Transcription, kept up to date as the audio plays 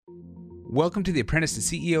Welcome to the Apprentice to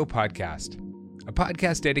CEO podcast, a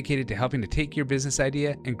podcast dedicated to helping to take your business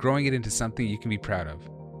idea and growing it into something you can be proud of.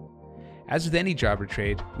 As with any job or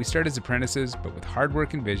trade, we start as apprentices, but with hard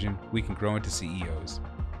work and vision, we can grow into CEOs.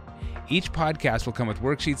 Each podcast will come with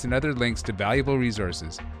worksheets and other links to valuable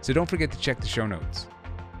resources, so don't forget to check the show notes.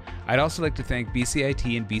 I'd also like to thank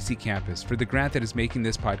BCIT and BC Campus for the grant that is making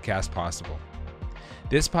this podcast possible.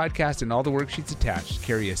 This podcast and all the worksheets attached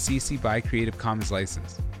carry a CC BY Creative Commons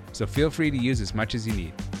license, so feel free to use as much as you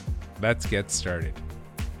need. Let's get started.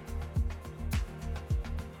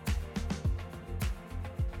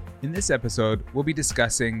 In this episode, we'll be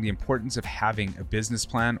discussing the importance of having a business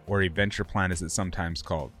plan, or a venture plan as it's sometimes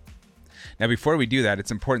called. Now, before we do that,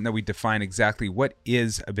 it's important that we define exactly what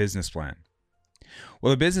is a business plan.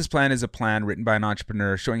 Well, a business plan is a plan written by an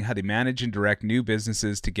entrepreneur showing how they manage and direct new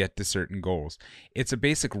businesses to get to certain goals. It's a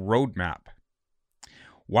basic roadmap.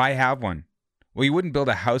 Why have one? Well, you wouldn't build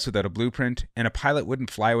a house without a blueprint, and a pilot wouldn't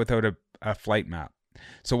fly without a flight map.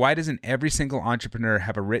 So why doesn't every single entrepreneur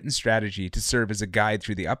have a written strategy to serve as a guide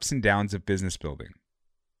through the ups and downs of business building?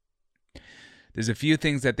 There's a few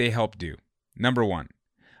things that they help do. Number one,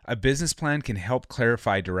 a business plan can help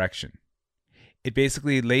clarify direction. It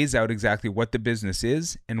basically lays out exactly what the business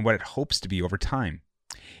is and what it hopes to be over time.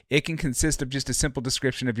 It can consist of just a simple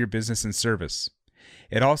description of your business and service.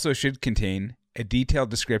 It also should contain a detailed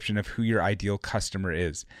description of who your ideal customer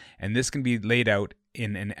is, and this can be laid out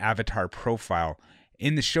in an avatar profile.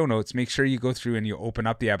 In the show notes, make sure you go through and you open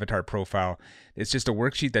up the avatar profile. It's just a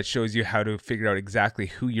worksheet that shows you how to figure out exactly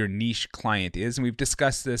who your niche client is, and we've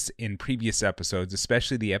discussed this in previous episodes,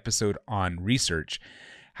 especially the episode on research,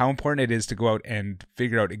 how important it is to go out and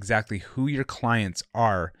figure out exactly who your clients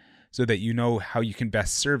are so that you know how you can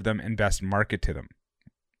best serve them and best market to them.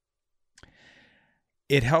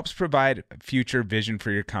 It helps provide future vision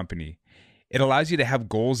for your company. It allows you to have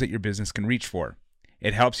goals that your business can reach for.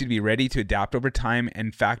 It helps you to be ready to adapt over time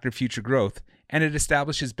and factor future growth, and it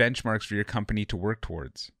establishes benchmarks for your company to work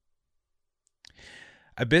towards.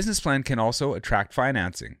 A business plan can also attract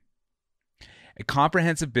financing. A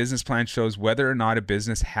comprehensive business plan shows whether or not a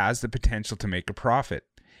business has the potential to make a profit.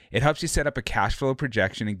 It helps you set up a cash flow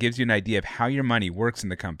projection and gives you an idea of how your money works in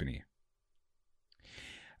the company.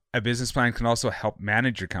 A business plan can also help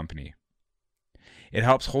manage your company. It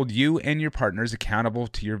helps hold you and your partners accountable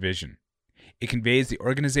to your vision. It conveys the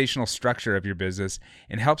organizational structure of your business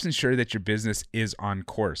and helps ensure that your business is on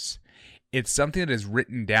course. It's something that is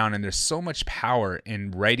written down, and there's so much power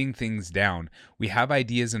in writing things down. We have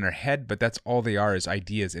ideas in our head, but that's all they are, is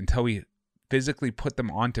ideas, until we physically put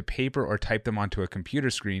them onto paper or type them onto a computer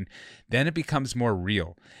screen. Then it becomes more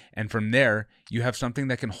real. And from there, you have something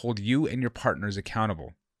that can hold you and your partners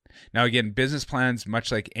accountable. Now, again, business plans,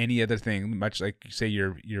 much like any other thing, much like, say,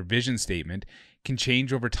 your vision statement, can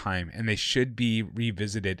change over time, and they should be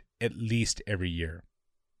revisited at least every year.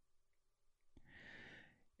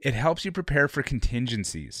 It helps you prepare for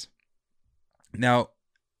contingencies. Now,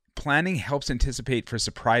 planning helps anticipate for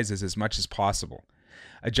surprises as much as possible.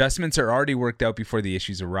 Adjustments are already worked out before the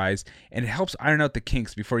issues arise, and it helps iron out the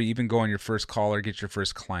kinks before you even go on your first call or get your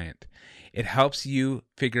first client. It helps you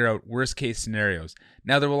figure out worst case scenarios.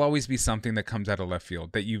 Now, there will always be something that comes out of left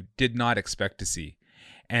field that you did not expect to see.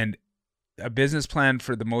 And a business plan,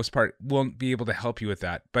 for the most part, won't be able to help you with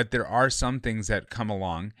that. But there are some things that come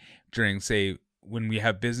along during, say, when we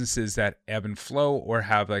have businesses that ebb and flow or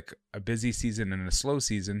have like a busy season and a slow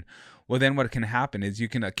season. Well, then what can happen is you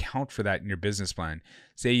can account for that in your business plan.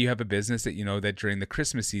 Say you have a business that you know that during the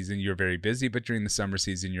Christmas season you're very busy, but during the summer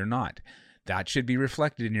season you're not. That should be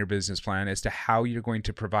reflected in your business plan as to how you're going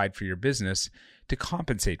to provide for your business to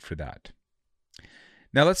compensate for that.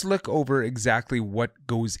 Now let's look over exactly what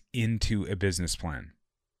goes into a business plan.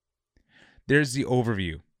 There's the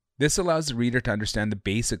overview. This allows the reader to understand the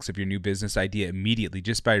basics of your new business idea immediately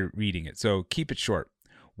just by reading it. So keep it short.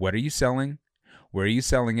 What are you selling? Where are you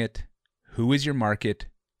selling it? Who is your market?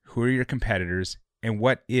 Who are your competitors? And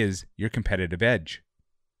what is your competitive edge?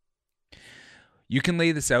 You can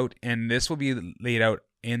lay this out, and this will be laid out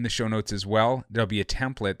in the show notes as well. There'll be a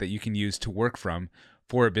template that you can use to work from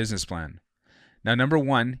for a business plan. Now, number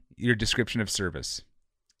one, your description of service.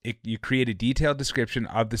 You create a detailed description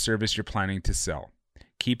of the service you're planning to sell.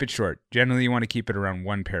 Keep it short. Generally, you want to keep it around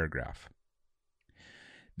one paragraph.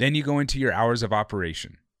 Then you go into your hours of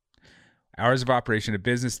operation. Hours of operation of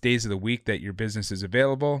business, days of the week that your business is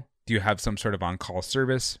available. Do you have some sort of on-call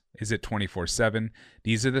service? Is it 24/7?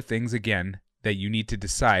 These are the things, again, that you need to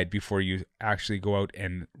decide before you actually go out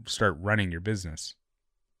and start running your business.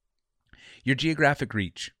 Your geographic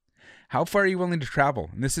reach. How far are you willing to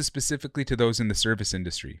travel? And this is specifically to those in the service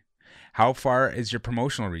industry. How far is your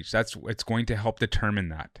promotional reach? It's going to help determine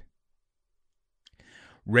that.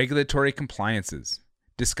 Regulatory compliances.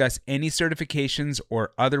 Discuss any certifications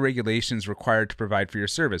or other regulations required to provide for your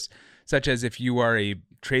service, such as if you are a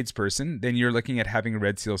tradesperson, then you're looking at having a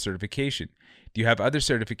Red Seal certification. Do you have other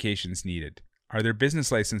certifications needed? Are there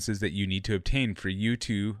business licenses that you need to obtain for you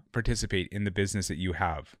to participate in the business that you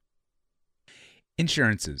have?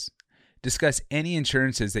 Insurances. Discuss any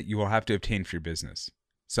insurances that you will have to obtain for your business.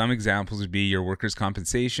 Some examples would be your workers'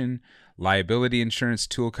 compensation, liability insurance,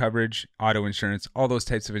 tool coverage, auto insurance, all those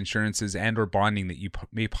types of insurances and or bonding that you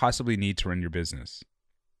may possibly need to run your business.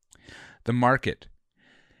 The market.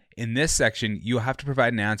 In this section, you'll have to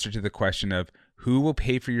provide an answer to the question of who will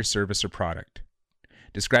pay for your service or product.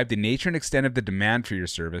 Describe the nature and extent of the demand for your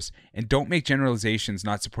service, and don't make generalizations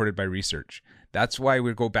not supported by research. That's why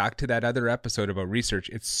we go back to that other episode about research.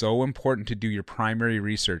 It's so important to do your primary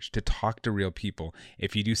research, to talk to real people.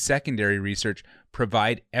 If you do secondary research,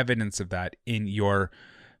 provide evidence of that in your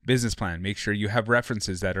business plan. Make sure you have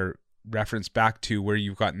references that are referenced back to where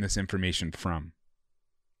you've gotten this information from.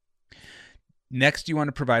 Next, you want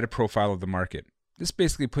to provide a profile of the market. This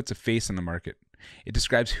basically puts a face on the market. It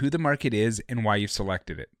describes who the market is and why you've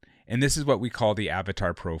selected it. And this is what we call the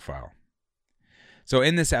avatar profile. So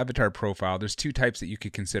in this avatar profile, there's two types that you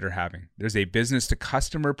could consider having. There's a business to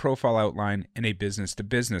customer profile outline and a business to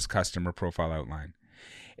business customer profile outline.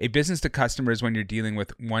 A business to customer is when you're dealing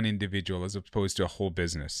with one individual as opposed to a whole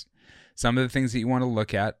business. Some of the things that you want to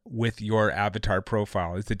look at with your avatar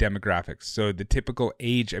profile is the demographics. So the typical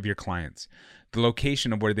age of your clients, the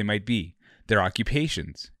location of where they might be, their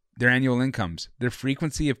occupations, their annual incomes, their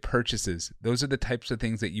frequency of purchases. Those are the types of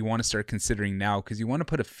things that you want to start considering now because you want to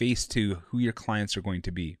put a face to who your clients are going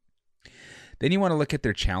to be. Then you want to look at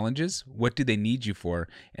their challenges. What do they need you for?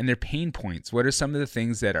 And their pain points. What are some of the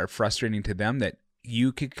things that are frustrating to them that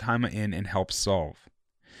you could come in and help solve?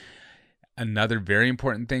 Another very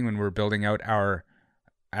important thing when we're building out our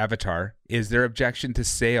avatar is their objection to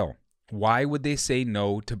sale. Why would they say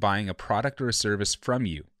no to buying a product or a service from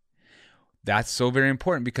you? That's so very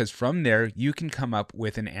important because from there, you can come up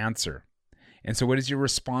with an answer. And so what is your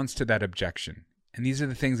response to that objection? And these are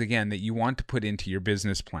the things, again, that you want to put into your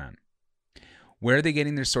business plan. Where are they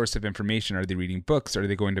getting their source of information? Are they reading books? Are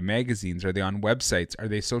they going to magazines? Are they on websites? Are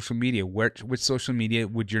they social media? Which social media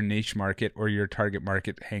would your niche market or your target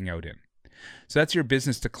market hang out in? So that's your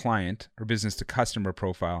business to client or business to customer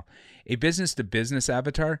profile. A business to business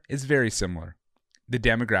avatar is very similar. The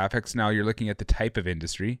demographics, now you're looking at the type of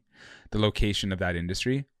industry, the location of that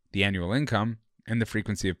industry, the annual income, and the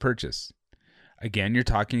frequency of purchase. Again, you're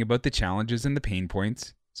talking about the challenges and the pain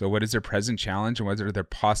points. So what is their present challenge and what are their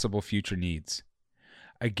possible future needs?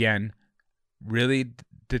 Again, really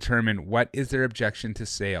determine what is their objection to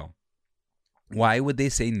sale. Why would they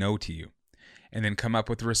say no to you? And then come up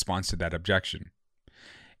with a response to that objection.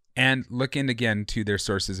 And look in again to their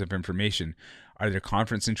sources of information. Are there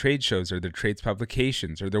conference and trade shows? Are there trades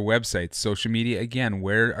publications? Are there websites? Social media? Again,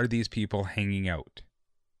 where are these people hanging out?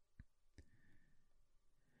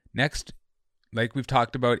 Next, like we've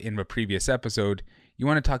talked about in a previous episode, you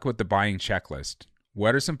want to talk about the buying checklist.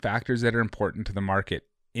 What are some factors that are important to the market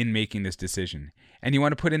in making this decision? And you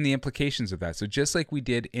want to put in the implications of that. So just like we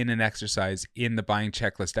did in an exercise in the buying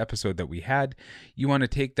checklist episode that we had, you want to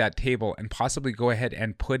take that table and possibly go ahead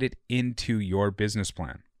and put it into your business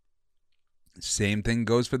plan. Same thing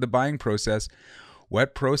goes for the buying process.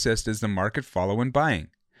 What process does the market follow when buying?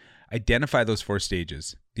 Identify those 4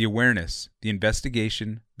 stages: the awareness, the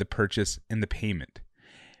investigation, the purchase, and the payment.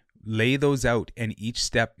 Lay those out, and each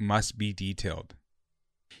step must be detailed.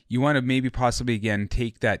 You want to maybe possibly again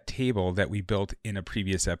take that table that we built in a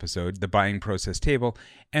previous episode, the buying process table,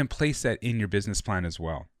 and place that in your business plan as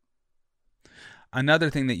well. Another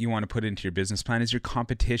thing that you want to put into your business plan is your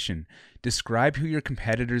competition. Describe who your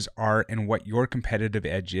competitors are and what your competitive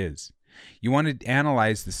edge is. You want to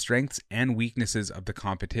analyze the strengths and weaknesses of the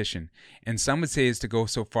competition. And some would say is to go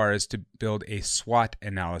so far as to build a SWOT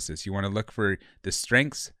analysis. You want to look for the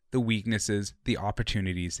strengths, the weaknesses, the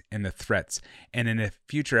opportunities, and the threats. And in a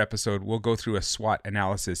future episode, we'll go through a SWOT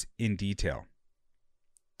analysis in detail.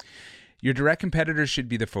 Your direct competitors should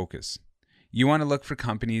be the focus. You want to look for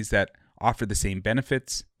companies that offer the same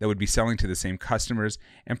benefits, that would be selling to the same customers,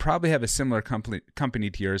 and probably have a similar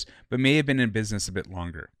company to yours, but may have been in business a bit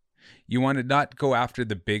longer. You want to not go after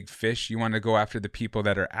the big fish. You want to go after the people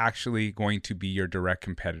that are actually going to be your direct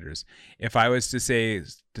competitors. If I was to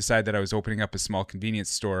decide that I was opening up a small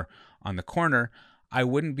convenience store on the corner, I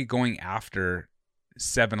wouldn't be going after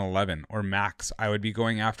 7-Eleven or Max. I would be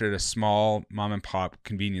going after the small mom and pop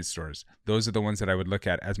convenience stores. Those are the ones that I would look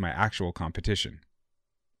at as my actual competition.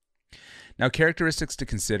 Now, characteristics to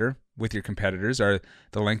consider with your competitors are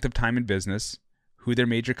the length of time in business, who their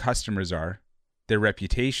major customers are, their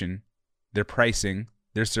reputation, their pricing,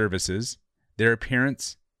 their services, their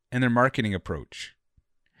appearance, and their marketing approach.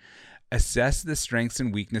 Assess the strengths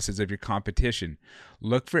and weaknesses of your competition.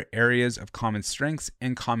 Look for areas of common strengths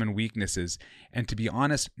and common weaknesses. And to be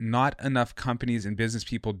honest, not enough companies and business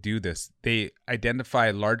people do this. They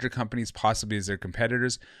identify larger companies possibly as their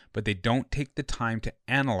competitors, but they don't take the time to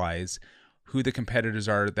analyze who the competitors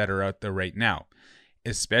are that are out there right now,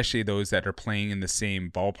 especially those that are playing in the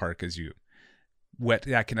same ballpark as you. What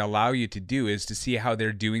that can allow you to do is to see how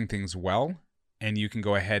they're doing things well, and you can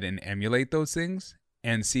go ahead and emulate those things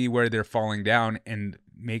and see where they're falling down and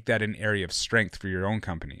make that an area of strength for your own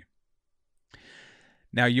company.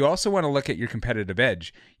 Now, you also want to look at your competitive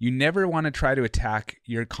edge. You never want to try to attack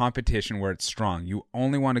your competition where it's strong. You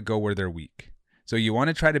only want to go where they're weak. So you want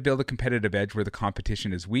to try to build a competitive edge where the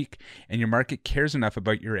competition is weak and your market cares enough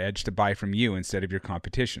about your edge to buy from you instead of your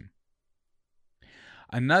competition.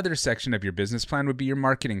 Another section of your business plan would be your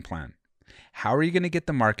marketing plan. How are you going to get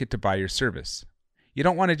the market to buy your service? You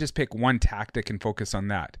don't want to just pick one tactic and focus on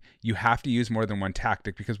that. You have to use more than one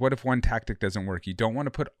tactic, because what if one tactic doesn't work? You don't want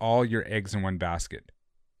to put all your eggs in one basket.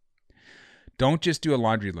 Don't just do a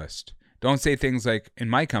laundry list. Don't say things like, in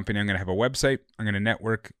my company, I'm going to have a website, I'm going to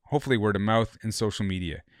network, hopefully word of mouth, and social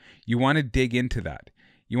media. You want to dig into that.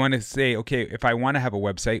 You want to say, okay, if I want to have a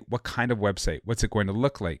website, what kind of website? What's it going to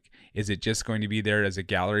look like? Is it just going to be there as a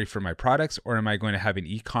gallery for my products, or am I going to have an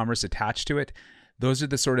e-commerce attached to it? Those are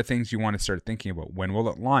the sort of things you want to start thinking about. When will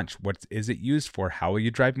it launch? What is it used for? How will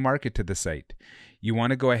you drive market to the site? You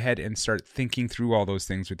want to go ahead and start thinking through all those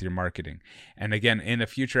things with your marketing. And again, in a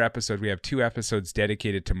future episode, we have 2 episodes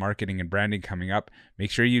dedicated to marketing and branding coming up.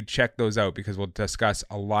 Make sure you check those out, because we'll discuss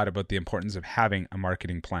a lot about the importance of having a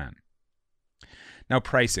marketing plan. Now,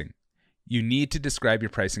 pricing. You need to describe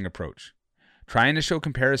your pricing approach. Trying to show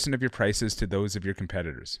comparison of your prices to those of your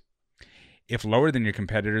competitors. If lower than your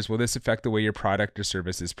competitors, will this affect the way your product or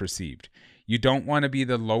service is perceived? You don't want to be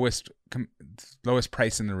the lowest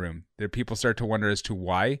price in the room. There, people start to wonder as to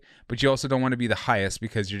why, but you also don't want to be the highest,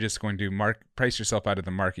 because you're just going to price yourself out of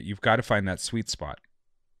the market. You've got to find that sweet spot.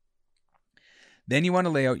 Then you want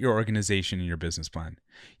to lay out your organization in your business plan.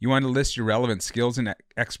 You want to list your relevant skills and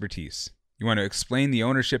expertise. You want to explain the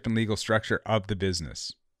ownership and legal structure of the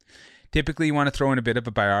business. Typically, you want to throw in a bit of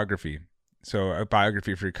a biography. So a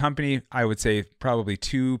biography for your company, I would say probably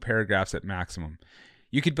 2 paragraphs at maximum.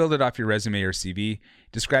 You could build it off your resume or CV.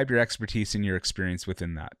 Describe your expertise and your experience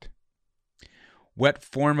within that. What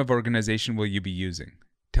form of organization will you be using?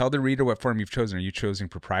 Tell the reader what form you've chosen. Are you choosing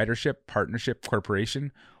proprietorship, partnership,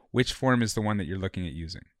 corporation? Which form is the one that you're looking at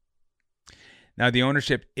using? Now, the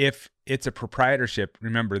ownership, if it's a proprietorship,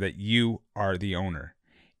 remember that you are the owner.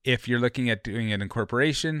 If you're looking at doing it in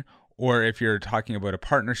corporation, or if you're talking about a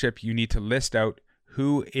partnership, you need to list out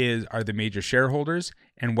who are the major shareholders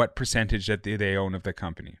and what percentage that they own of the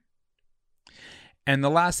company. And the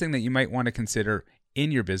last thing that you might want to consider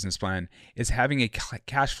in your business plan is having a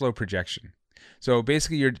cash flow projection. So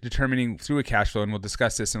basically, you're determining through a cash flow, and we'll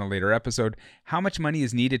discuss this in a later episode, how much money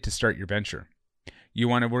is needed to start your venture. You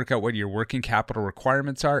want to work out what your working capital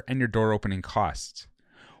requirements are and your door opening costs.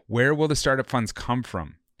 Where will the startup funds come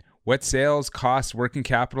from? What sales, costs, working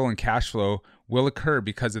capital, and cash flow will occur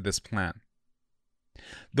because of this plan?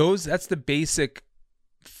 That's the basic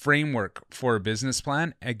framework for a business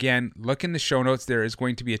plan. Again, look in the show notes. There is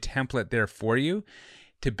going to be a template there for you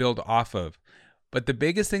to build off of. But the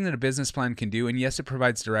biggest thing that a business plan can do, and yes, it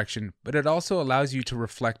provides direction, but it also allows you to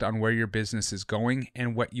reflect on where your business is going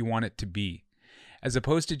and what you want it to be. As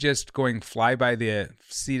opposed to just going fly by the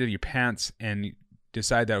seat of your pants and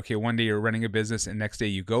decide that, okay, one day you're running a business and next day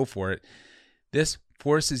you go for it. This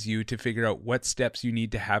forces you to figure out what steps you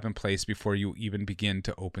need to have in place before you even begin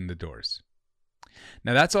to open the doors.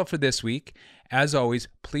 Now, that's all for this week. As always,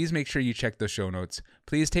 please make sure you check the show notes.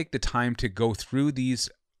 Please take the time to go through these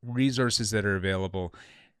resources that are available.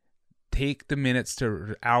 Take the minutes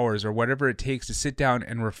to hours or whatever it takes to sit down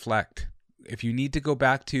and reflect. If you need to go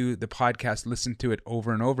back to the podcast, listen to it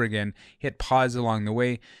over and over again, hit pause along the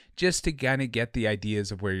way just to kind of get the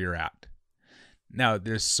ideas of where you're at. Now,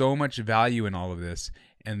 there's so much value in all of this,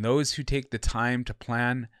 and those who take the time to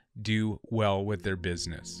plan do well with their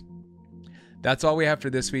business. That's all we have for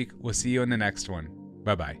this week. We'll see you in the next one.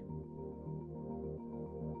 Bye-bye.